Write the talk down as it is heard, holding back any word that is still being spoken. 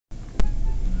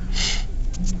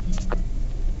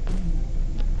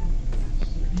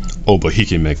Oh, but he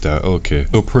can make that. Okay.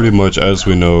 So pretty much, as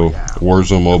we know,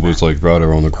 Warzone Mobile is like right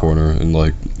around the corner in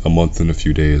like a month and a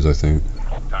few days, I think.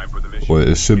 Well,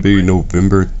 it should be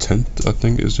November 10th, I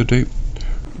think is the date.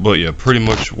 But yeah, pretty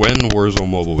much when Warzone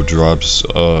Mobile drops,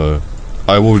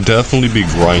 I will definitely be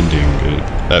grinding it,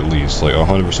 at least, like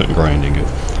 100% grinding it.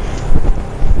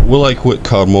 Will I quit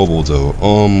COD Mobile though?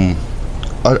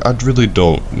 I really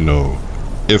don't know.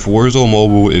 If Warzone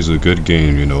Mobile is a good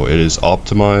game, you know, it is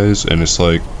optimized, and it's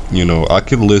like, you know, I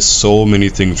could list so many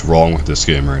things wrong with this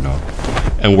game right now.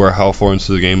 And we're how far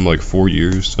into the game? Like 4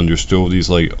 years, and there's still these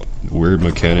like weird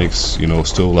mechanics, you know,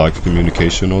 still lack of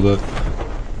communication, all that.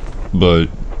 But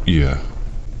yeah,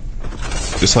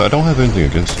 it's like I don't have anything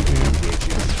against the game.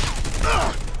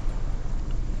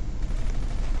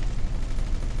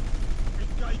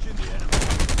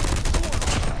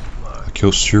 I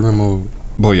killed Shira mode.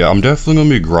 But yeah, I'm definitely gonna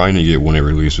be grinding it when it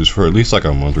releases for at least like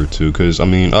a month or two, because I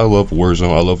mean, I love Warzone,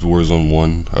 I loved Warzone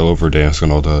 1, I love Verdansk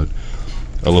and all that.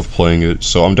 I love playing it,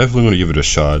 so I'm definitely gonna give it a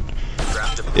shot.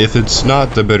 If it's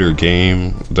not the better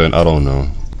game, then I don't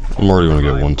know. I'm already gonna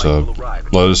get one tap.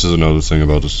 Well, this is another thing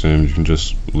about the sim, you can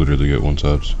just literally get one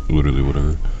taps, literally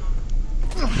whatever.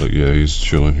 But yeah, he's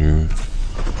chilling here.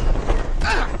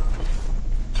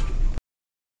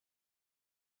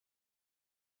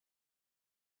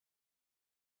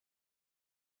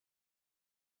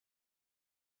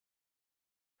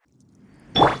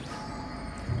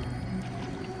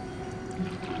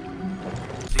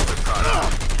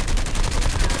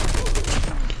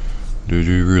 Dude,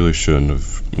 you really shouldn't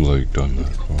have, like, done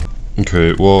that.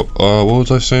 Okay, well, what was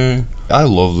I saying? I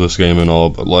love this game and all,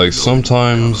 but, like,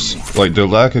 sometimes, like, the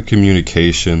lack of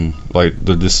communication, like,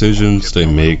 the decisions they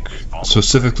make,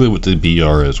 specifically with the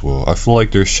BR as well, I feel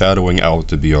like they're shadowing out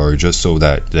the BR just so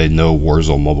that they know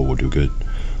Warzone Mobile will do good.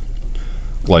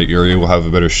 Like, Area will have a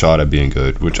better shot at being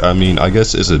good, which, I mean, I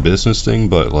guess is a business thing,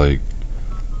 but, like,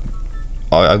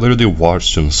 I literally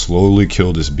watched him slowly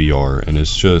kill this BR, and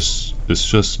it's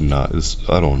just not,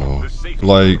 I don't know.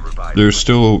 Like, there's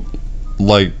still,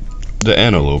 like, the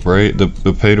antelope, right? The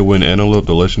pay to win antelope,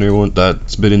 the legendary one,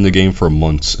 that's been in the game for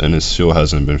months, and it still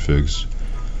hasn't been fixed.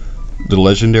 The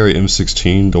legendary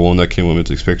M16, the one that came with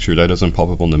Mythic's picture, that doesn't pop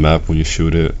up on the map when you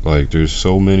shoot it. Like, there's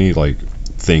so many, like,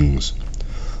 things.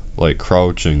 Like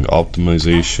crouching,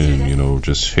 optimization, you know,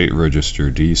 just hit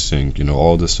register, desync, you know,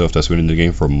 all this stuff that's been in the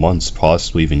game for months,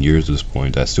 possibly even years at this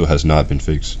point, that still has not been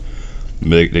fixed.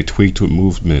 They tweaked with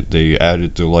movement, they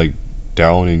added the like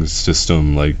downing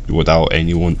system, like without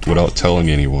telling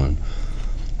anyone.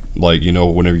 Like, you know,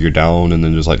 whenever you're down and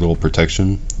then there's like little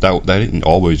protection, that didn't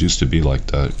always used to be like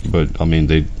that. But I mean,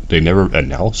 they never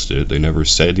announced it, they never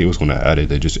said they was going to add it,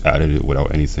 they just added it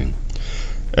without anything.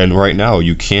 And right now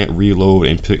you can't reload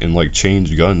and pick and like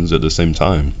change guns at the same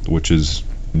time, which is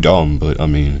dumb, but I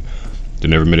mean, they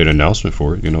never made an announcement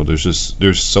for it. You know, there's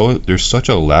such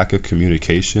a lack of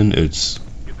communication. It's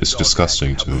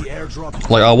disgusting to me.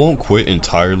 Like, I won't quit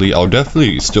entirely. I'll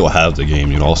definitely still have the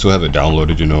game, you know, I'll still have it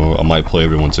downloaded, you know, I might play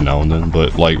every once and now and then,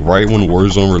 but like right when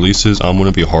Warzone releases, I'm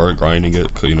gonna be hard grinding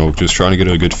it, you know, just trying to get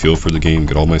a good feel for the game,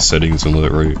 get all my settings and let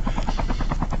it right.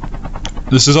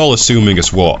 This is all assuming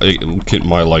as well.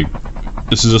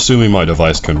 This is assuming my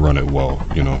device can run it well,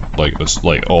 you know, like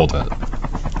all that.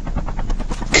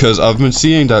 Because I've been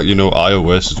seeing that, you know,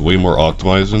 iOS is way more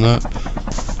optimized than that,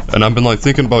 and I've been like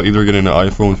thinking about either getting an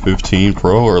iPhone 15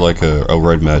 Pro or like a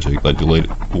Red Magic, like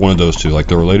one of those two, like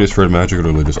the latest Red Magic or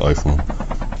the latest iPhone,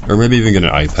 or maybe even get an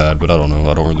iPad. But I don't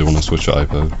know. I don't really want to switch to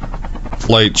iPad.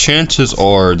 Like, chances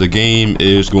are the game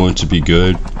is going to be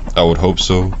good. I would hope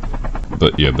so.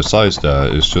 But yeah, besides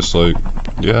that, it's just like,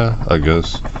 yeah, I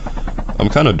guess. I'm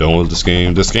kind of done with this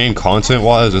game. This game,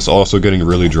 content-wise, it's also getting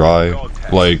really dry.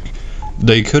 Like,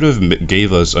 they could have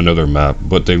gave us another map,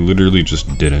 but they literally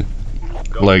just didn't.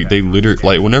 Like,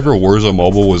 whenever Warzone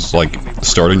Mobile was, like,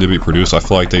 starting to be produced, I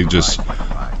feel like they just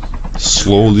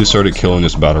slowly started killing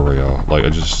this battle royale. Like,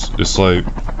 it's like,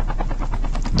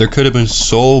 there could have been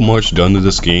so much done to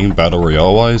this game, battle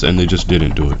royale-wise, and they just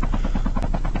didn't do it.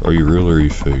 Are you real or are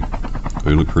you fake?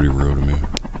 They look pretty real to me.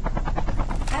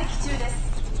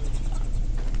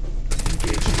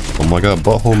 Oh my god,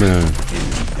 Butthole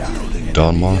Man.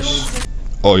 Don Moss.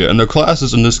 Oh yeah, and the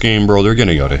classes in this game, bro, they're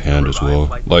getting out of hand as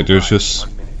well. Like, there's just...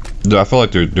 I feel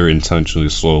like they're intentionally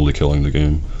slowly killing the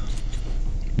game.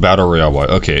 Battle Royale wise,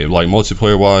 okay, like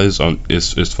multiplayer wise,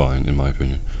 it's fine in my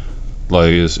opinion. Like,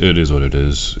 it is what it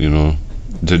is, you know.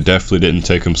 It definitely didn't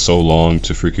take them so long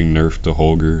to freaking nerf the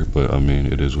Holger, but I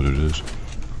mean, it is what it is.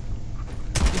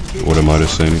 What am I to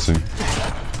say anything?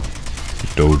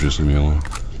 Doge, just leave me alone.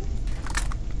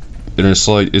 And it's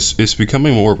like it's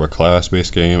becoming more of a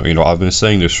class-based game. You know, I've been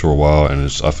saying this for a while, and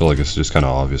I feel like it's just kind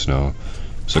of obvious now.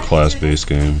 It's a class-based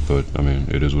game, but I mean,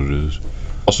 it is what it is.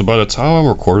 Also, by the time I'm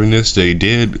recording this, they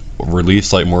did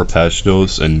release like more patch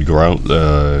notes and ground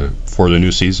for the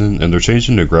new season, and they're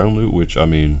changing the ground loot, which I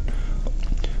mean,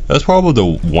 that's probably the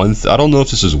one. I don't know if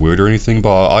this is weird or anything,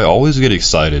 but I always get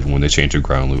excited when they change the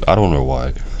ground loot. I don't know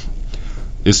why.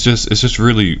 It's just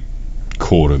really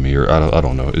cool to me, or I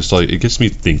don't know. It's like it gets me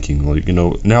thinking. Like, you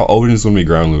know, now Odin's gonna be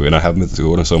ground loot, and I have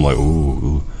mythical Odin, so I'm like,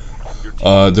 ooh.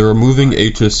 They're removing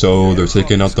HSO. They're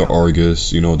taking out the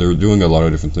Argus. You know, they're doing a lot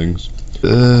of different things.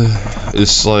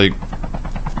 It's like,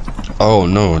 oh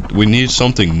no, we need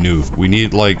something new. We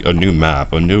need like a new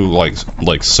map, a new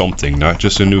like something, not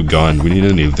just a new gun. We need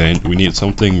an event. We need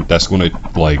something that's gonna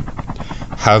like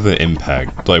have an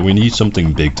impact. Like, we need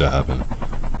something big to happen.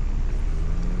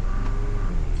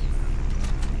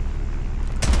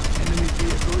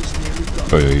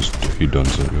 Oh yeah, he done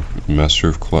so good. Mister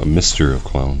of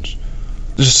Clowns.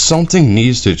 Just something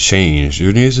needs to change.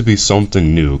 There needs to be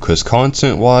something new, cause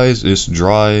content-wise, it's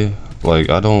dry. Like,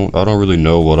 I don't really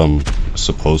know what I'm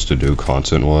supposed to do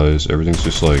content-wise. Everything's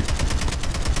just like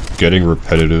getting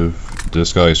repetitive.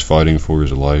 This guy is fighting for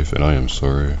his life, and I am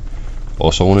sorry.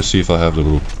 Also, I want to see if I have the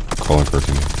little calling card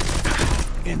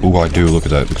thing. Ooh, I do. Look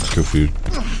at that. Look at the kill feed.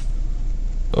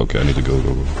 Okay, I need to go.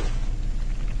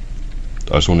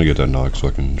 I just want to get that knock so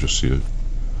I can just see it.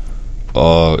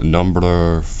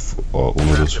 Numero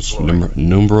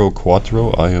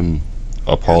cuatro. I am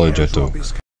apologeto.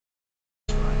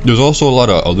 There's also a lot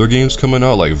of other games coming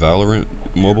out, like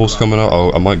Valorant mobile's coming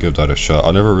out. I might give that a shot.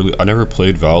 I never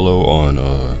played Valo on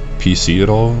PC at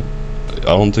all.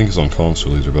 I don't think it's on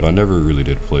console either, but I never really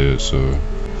did play it, so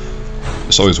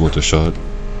it's always worth a shot.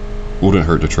 Wouldn't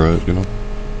hurt to try it, you know.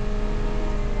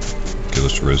 Okay,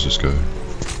 let's res this guy.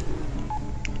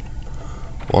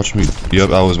 Watch me. Yep,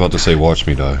 I was about to say watch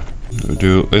me die.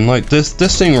 Dude, and like this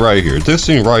thing right here. This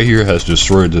thing right here has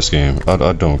destroyed this game.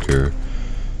 I don't care.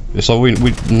 It's like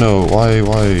we no, why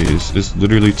it's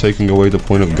literally taking away the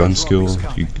point of gun skill.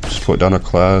 You just put down a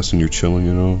class and you're chilling,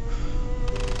 you know.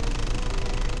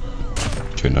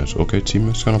 Okay, nice. Okay,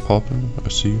 teammates kind of popping. I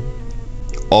see you.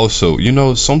 Also, you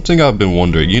know, something I've been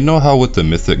wondering. You know how with the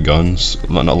mythic guns,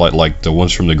 not like the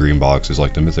ones from the green boxes,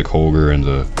 like the mythic Holger and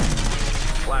the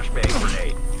flashbang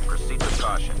grenade. Proceed with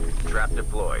caution. Trap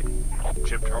deployed.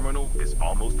 Chip terminal is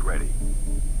almost ready.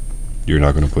 You're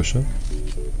not gonna push it?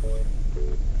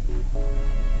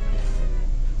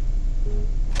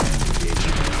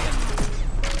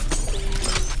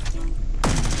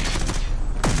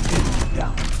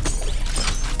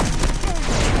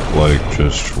 Like,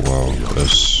 just wow,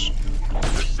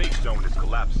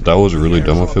 that was really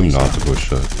dumb of him not to push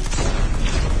that.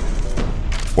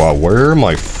 Wow, where are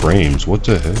my frames? What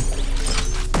the heck?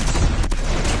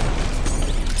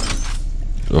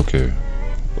 Okay.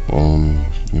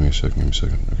 Give me a second. Okay,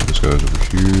 this guy's over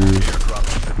here.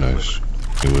 Nice.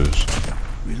 It was.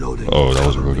 Oh, that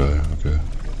was a real guy. Okay.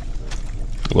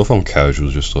 I love how casual,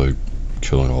 just like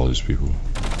killing all these people.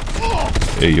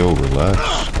 Hey yo, relax.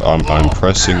 I'm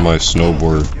pressing my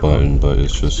snowboard button, but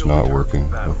it's just not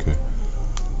working. Okay.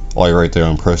 Like right there,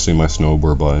 I'm pressing my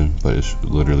snowboard button, but it's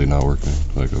literally not working.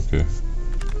 Like, okay.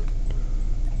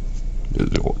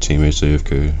 Teammates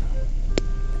AFK.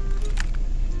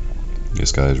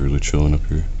 This guy is really chilling up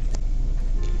here.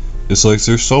 It's like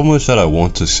there's so much that I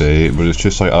want to say, but it's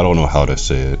just like I don't know how to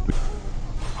say it.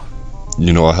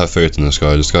 You know, I have faith in this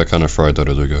guy. This guy kind of fried that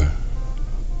other guy.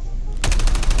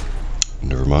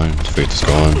 Never mind, faith is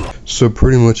gone. So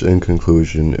pretty much in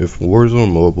conclusion, if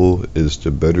Warzone Mobile is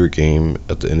the better game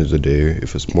at the end of the day,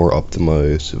 if it's more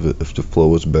optimized, if the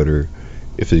flow is better,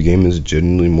 if the game is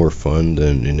genuinely more fun,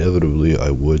 then inevitably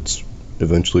I would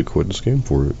eventually quit this game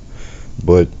for it.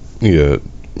 But yeah,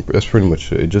 that's pretty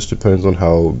much it. It just depends on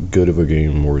how good of a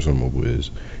game Warzone Mobile is.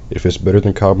 If it's better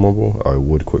than COD Mobile, I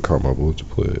would quit COD Mobile to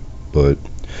play it. But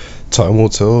time will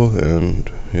tell, and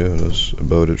yeah, that's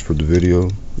about it for the video.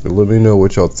 Let me know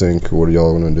what y'all think. What are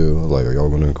y'all gonna do? Like, are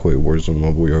y'all gonna quit Warzone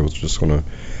Mobile? Y'all just gonna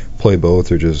play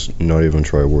both, or just not even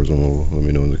try Warzone Mobile? Let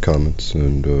me know in the comments,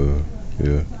 and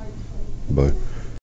yeah, bye.